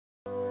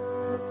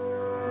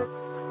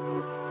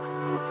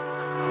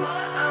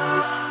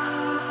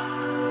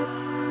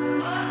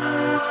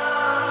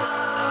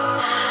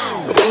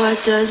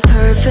What does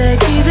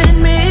perfect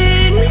even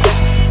mean?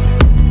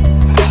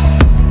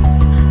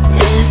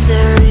 Is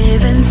there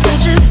even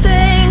such a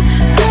thing?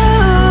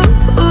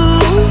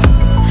 Ooh,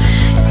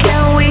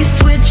 can we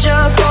switch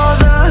up all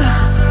the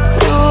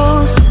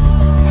rules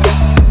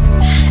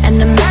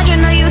and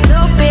imagine a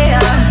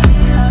utopia?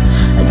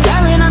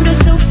 Darling, I'm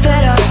just so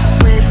fed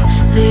up with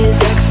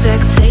these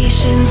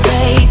expectations.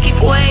 They keep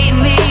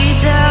weighing me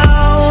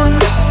down.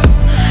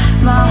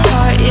 My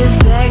heart is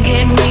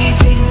begging me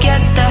to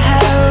get the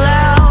hell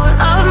out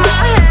of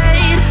my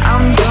head.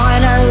 I'm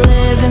gonna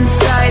live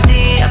inside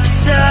the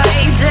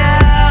upside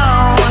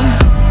down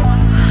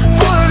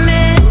for a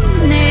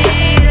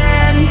minute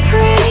and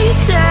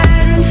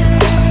pretend,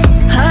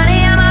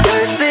 honey, I'm a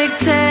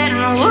perfect 10.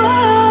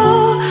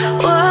 Whoa,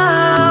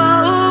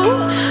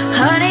 whoa,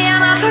 honey,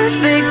 I'm a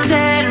perfect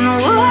 10.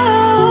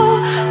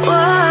 Whoa,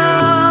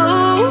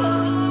 whoa,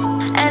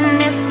 and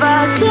if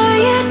I say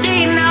it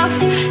enough,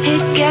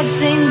 it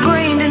gets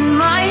ingrained in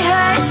my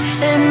head,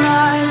 and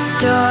I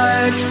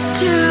start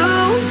to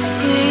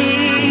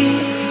see,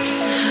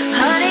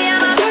 honey,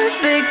 I'm a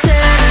perfect 10.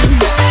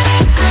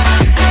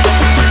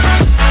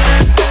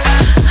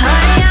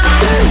 Honey, I'm a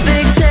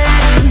perfect 10.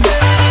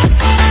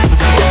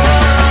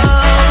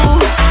 Whoa,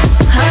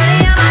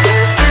 honey, I'm a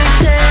perfect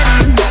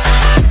 10.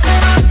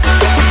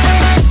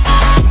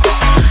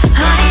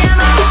 Honey,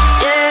 I'm a,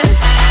 yeah.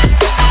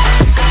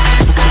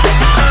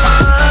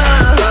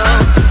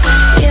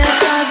 Yeah,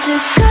 I've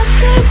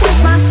discussed it with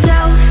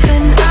myself,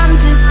 and I'm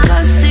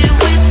disgusted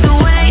with the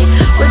way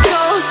we're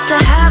told to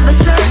have a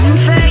certain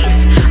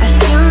face, a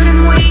certain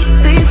weight,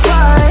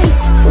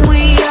 because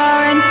we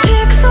aren't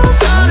pixels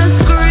on a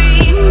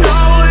screen. No,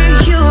 we're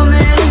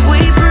human,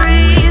 we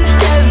breathe.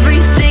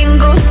 Every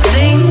single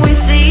thing we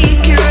see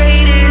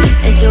curated,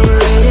 it's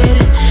overrated.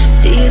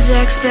 These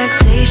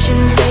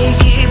expectations, they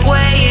keep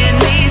weighing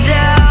me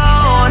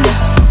down.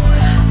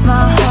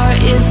 My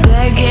heart is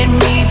begging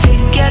me to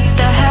get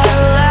the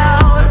hell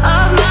out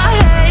of my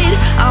head.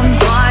 I'm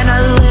gonna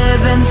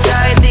live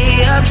inside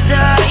the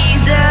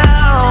upside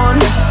down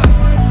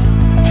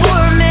for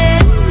a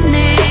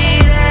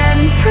minute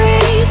and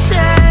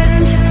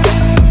pretend,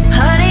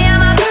 honey,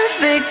 I'm a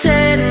perfect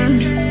 10.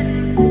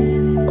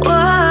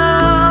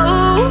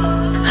 Whoa,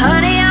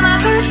 honey, I'm a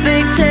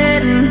perfect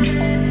 10.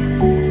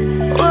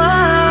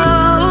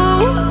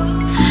 Whoa,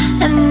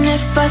 and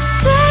if I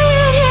say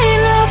it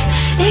enough,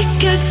 it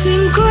gets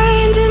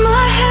ingrained in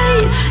my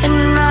head,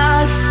 and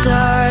I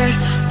start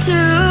to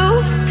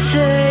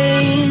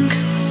think,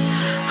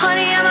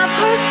 honey, I'm a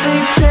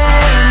perfect 10.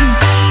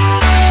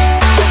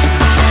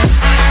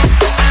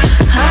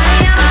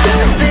 Honey, I'm a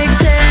perfect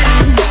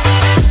 10.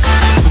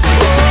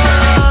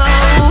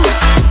 Whoa,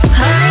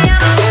 honey,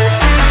 I'm a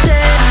perfect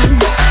 10.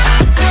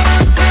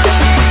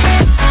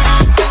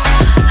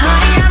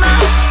 Honey, I'm a,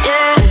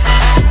 yeah.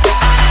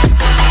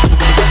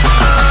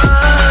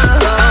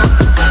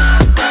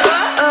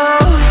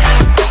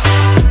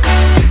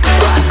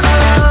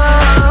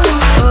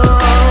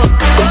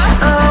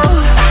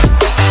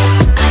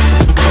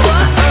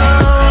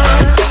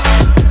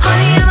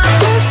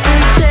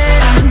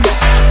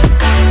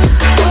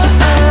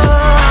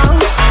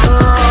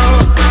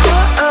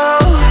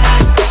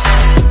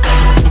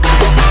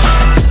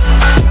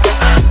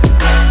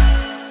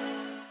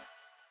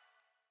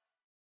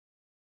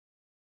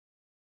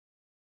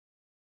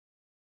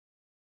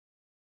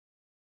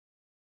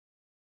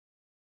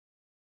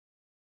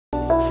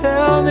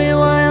 Tell me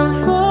why I'm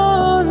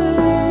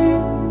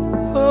falling.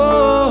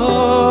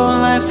 Oh,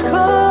 life's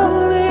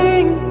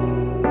calling,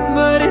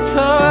 but it's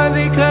hard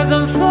because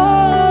I'm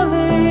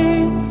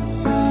falling.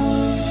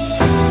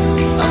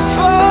 I'm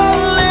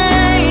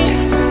falling.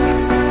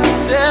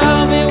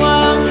 Tell me why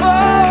I'm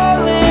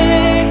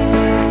falling.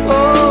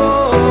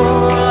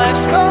 Oh,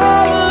 life's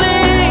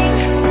calling,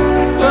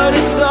 but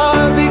it's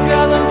hard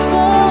because I'm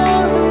falling.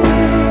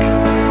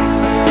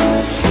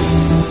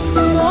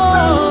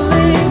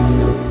 Falling,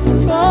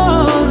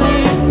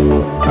 falling,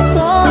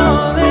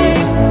 falling,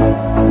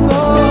 falling,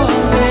 falling,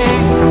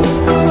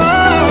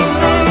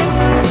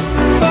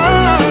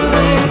 falling,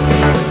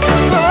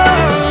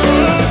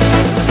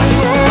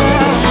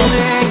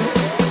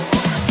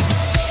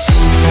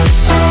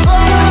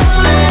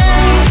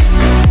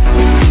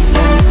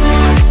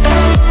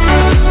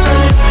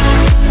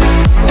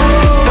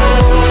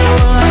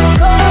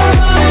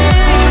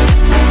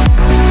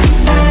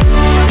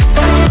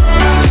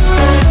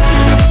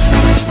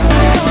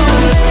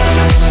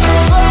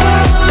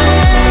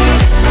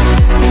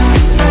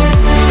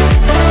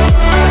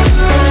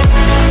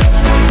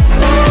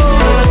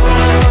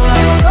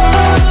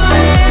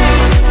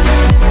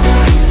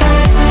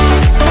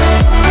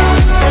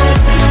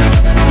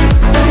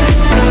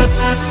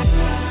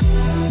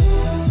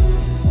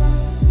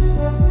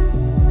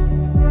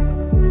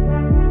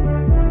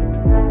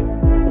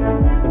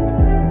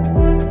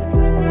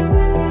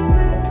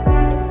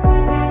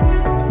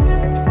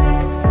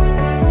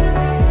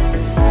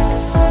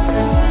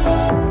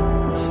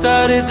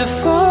 started to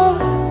fall,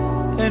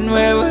 and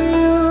where were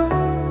you?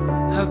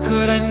 How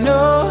could I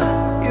know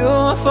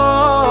you're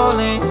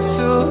falling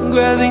too.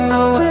 Grabbing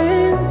the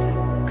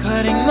wind,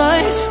 cutting my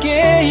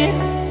skin,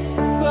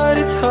 but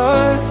it's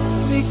hard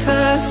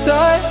because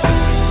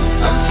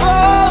I'm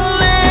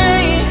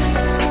falling.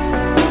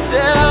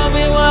 Tell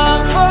me why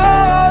I'm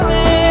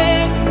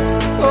falling.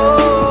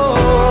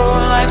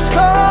 Oh, life's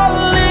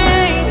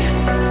calling,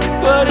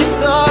 but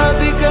it's hard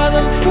because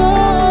I'm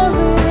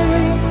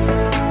falling.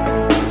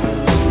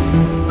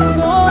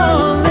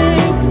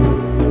 Falling,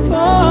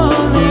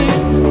 falling,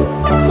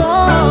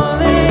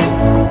 falling,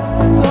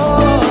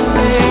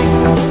 falling,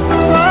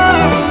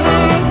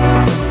 falling,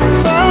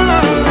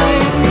 falling,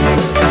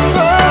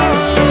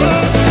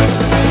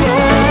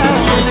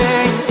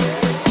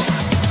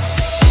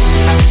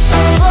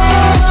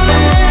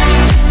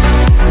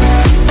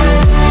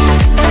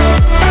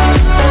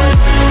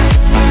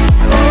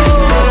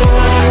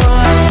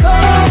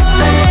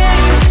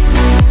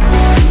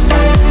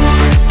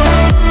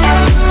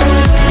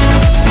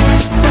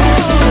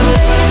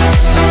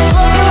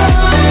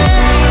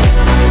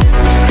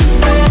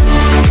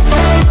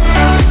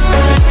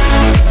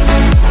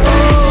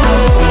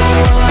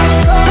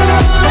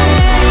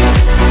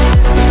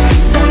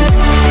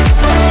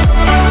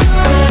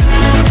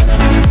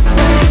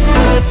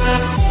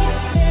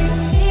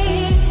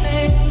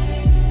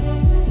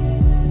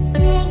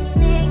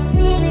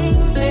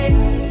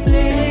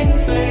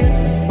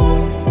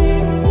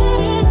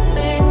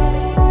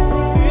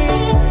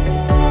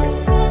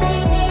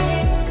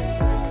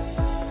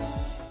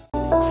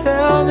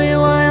 Tell me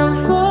why I'm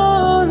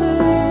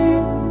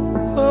falling.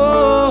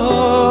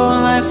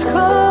 Oh, life's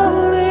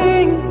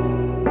calling,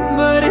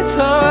 but it's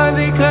hard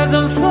because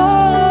I'm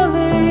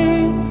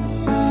falling.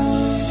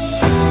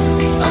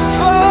 I'm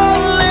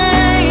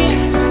falling.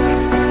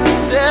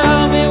 Tell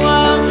me why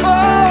I'm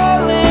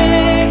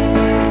falling.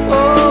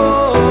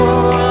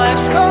 Oh,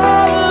 life's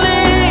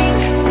calling,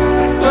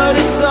 but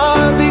it's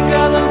hard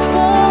because I'm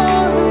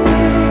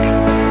falling.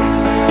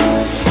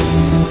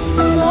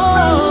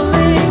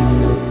 Falling.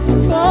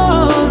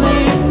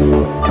 Falling,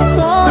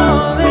 falling,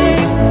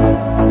 falling,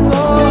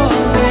 falling,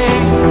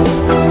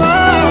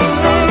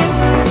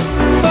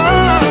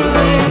 falling,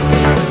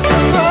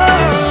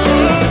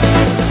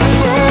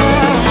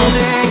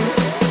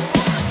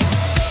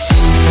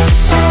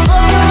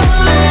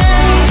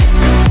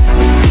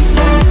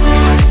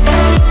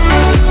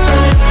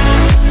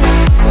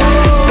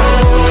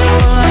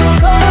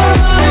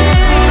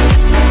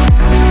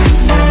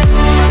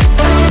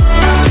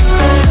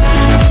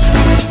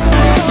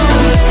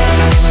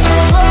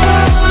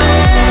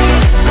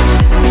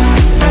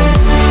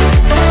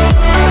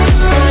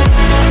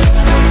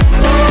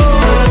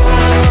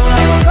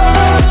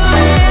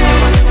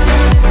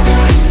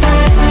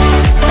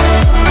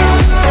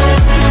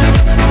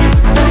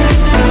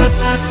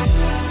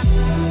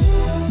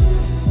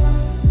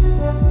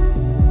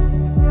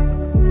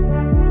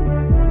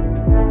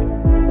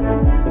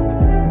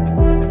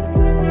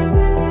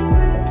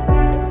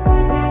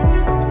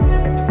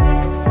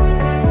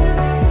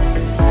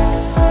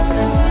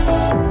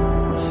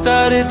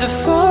 Started to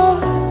fall,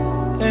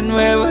 and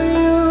where were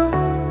you?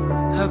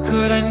 How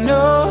could I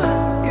know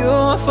you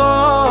were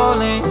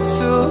falling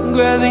too?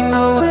 Grabbing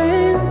the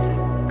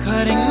wind,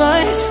 cutting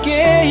my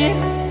skin,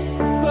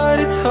 but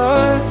it's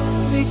hard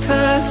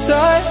because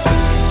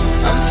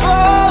I'm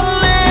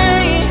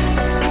falling.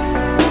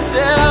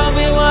 Tell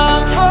me why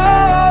I'm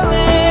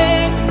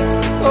falling.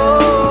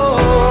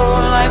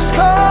 Oh, life's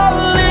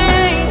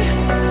calling,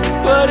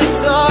 but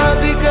it's hard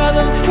because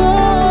I'm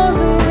falling.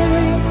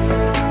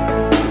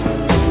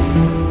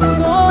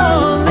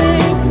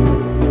 Falling,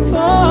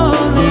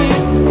 falling,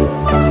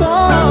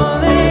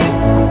 falling,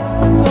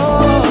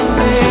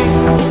 falling,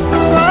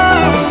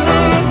 falling,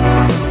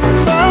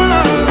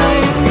 falling,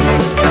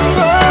 falling,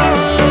 falling.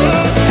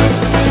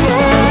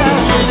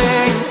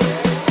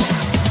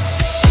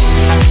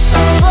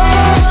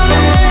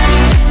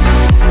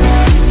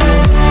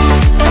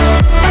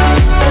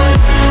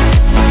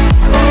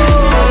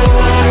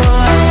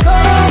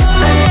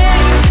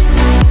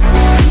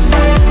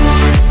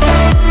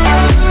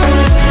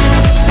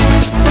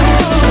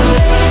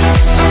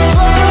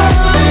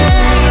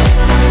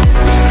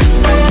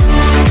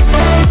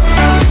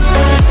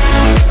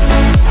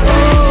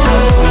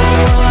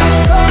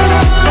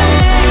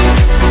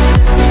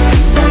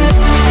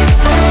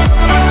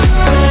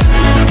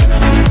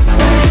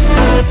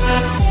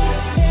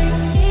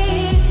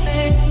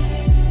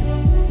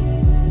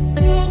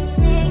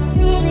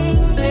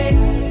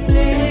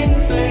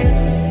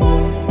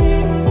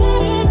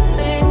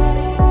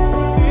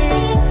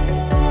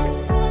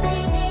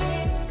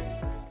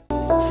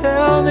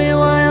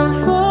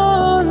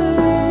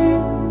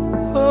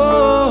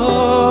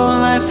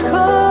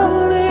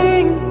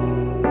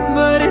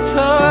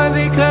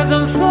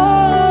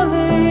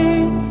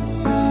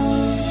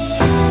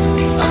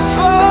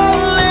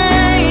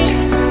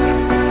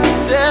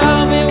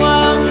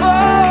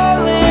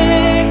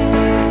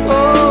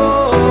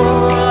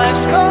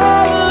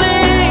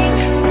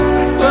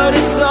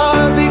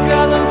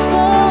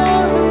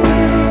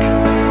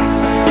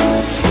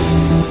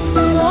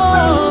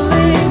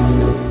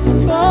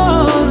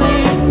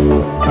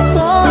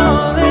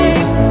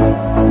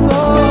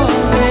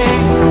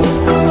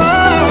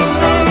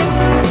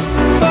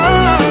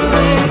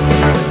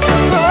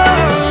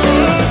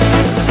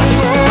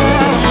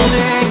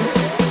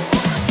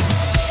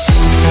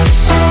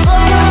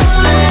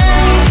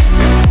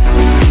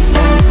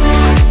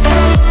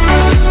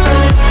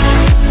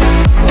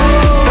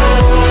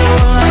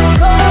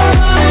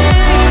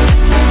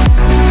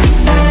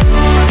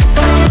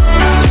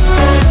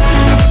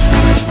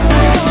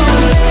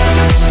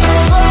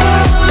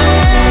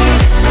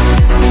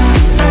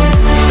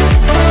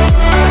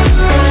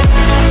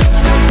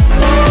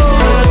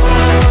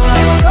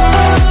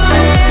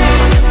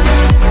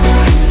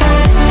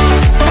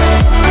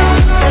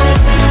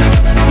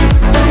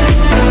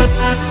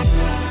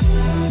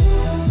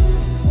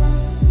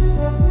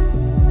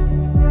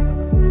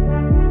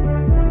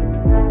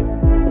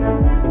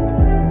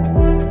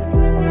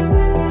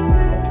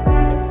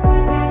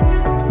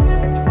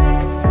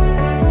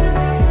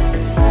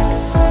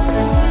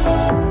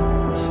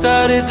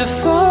 started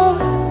to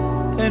fall,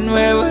 and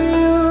where were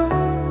you?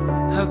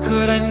 How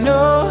could I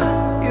know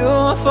you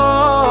were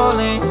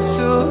falling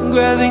too?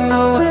 Grabbing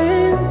the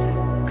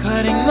wind,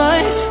 cutting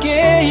my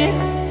skin,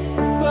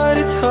 but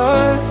it's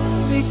hard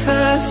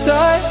because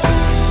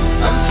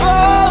I'm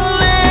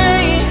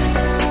falling.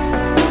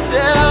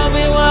 Tell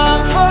me why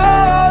I'm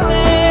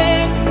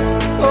falling.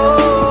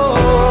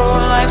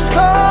 Oh, life's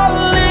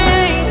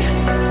calling,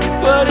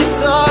 but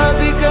it's hard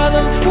because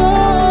I'm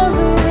falling.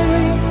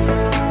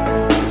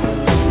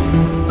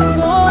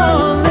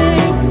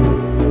 Falling,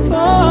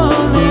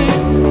 falling,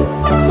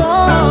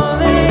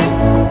 falling,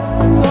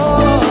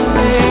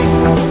 falling,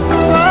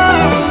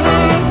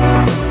 falling,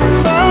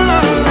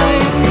 falling,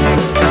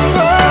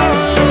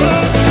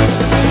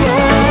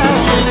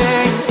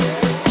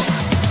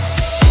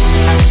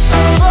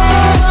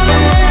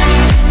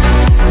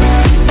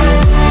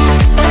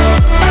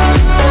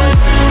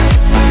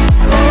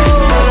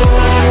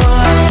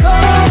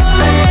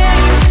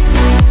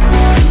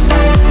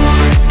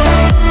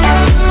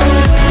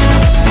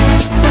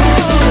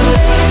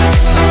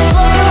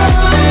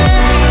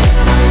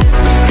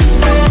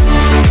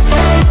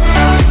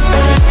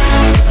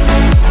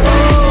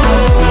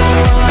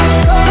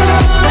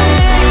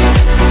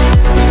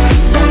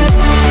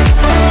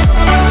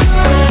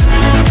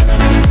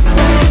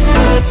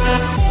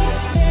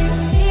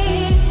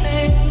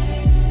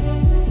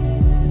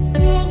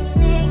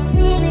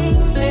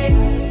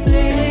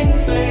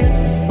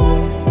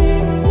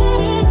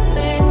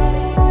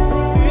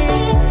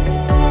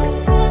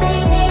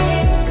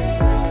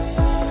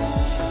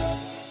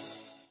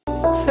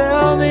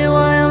 Tell me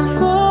why I'm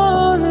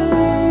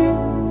falling.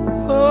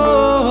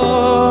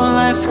 Oh,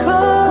 life's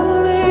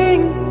calling,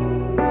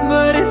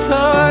 but it's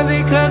hard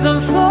because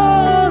I'm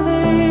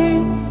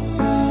falling.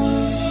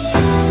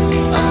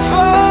 I'm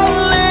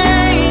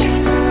falling.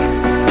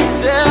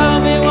 Tell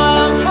me why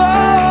I'm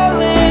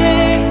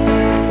falling.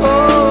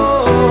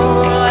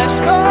 Oh, life's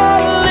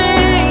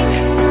calling,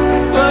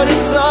 but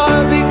it's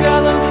hard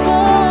because I'm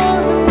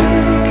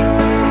falling.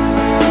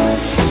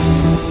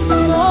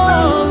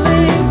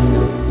 Falling.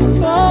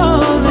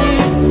 Falling,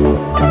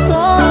 falling,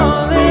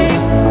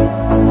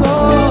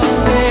 falling,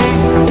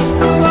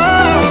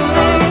 falling,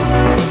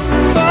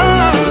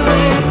 falling,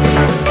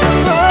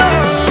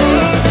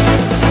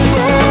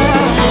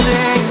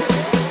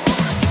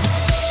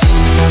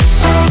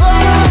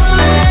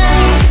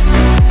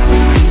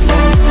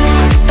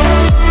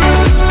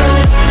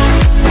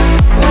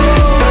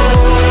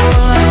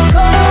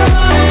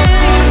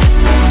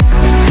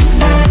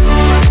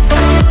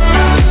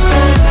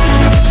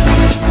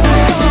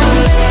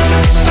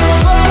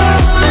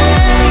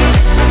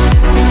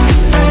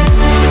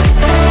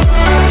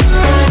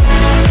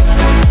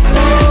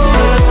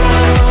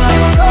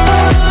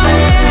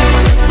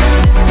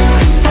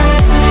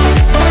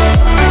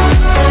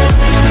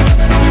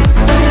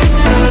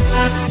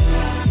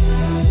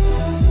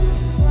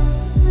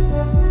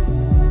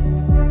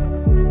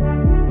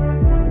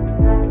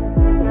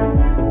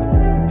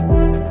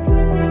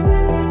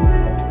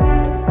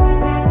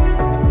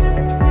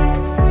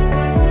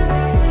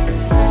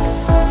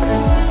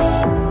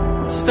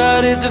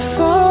 Started to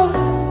fall,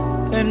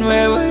 and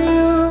where were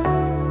you?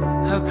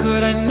 How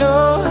could I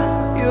know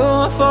you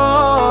were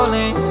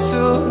falling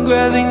too?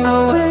 Grabbing the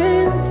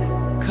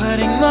wind,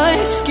 cutting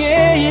my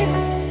skin,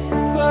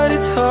 but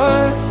it's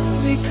hard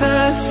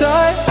because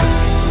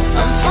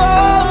I'm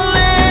falling.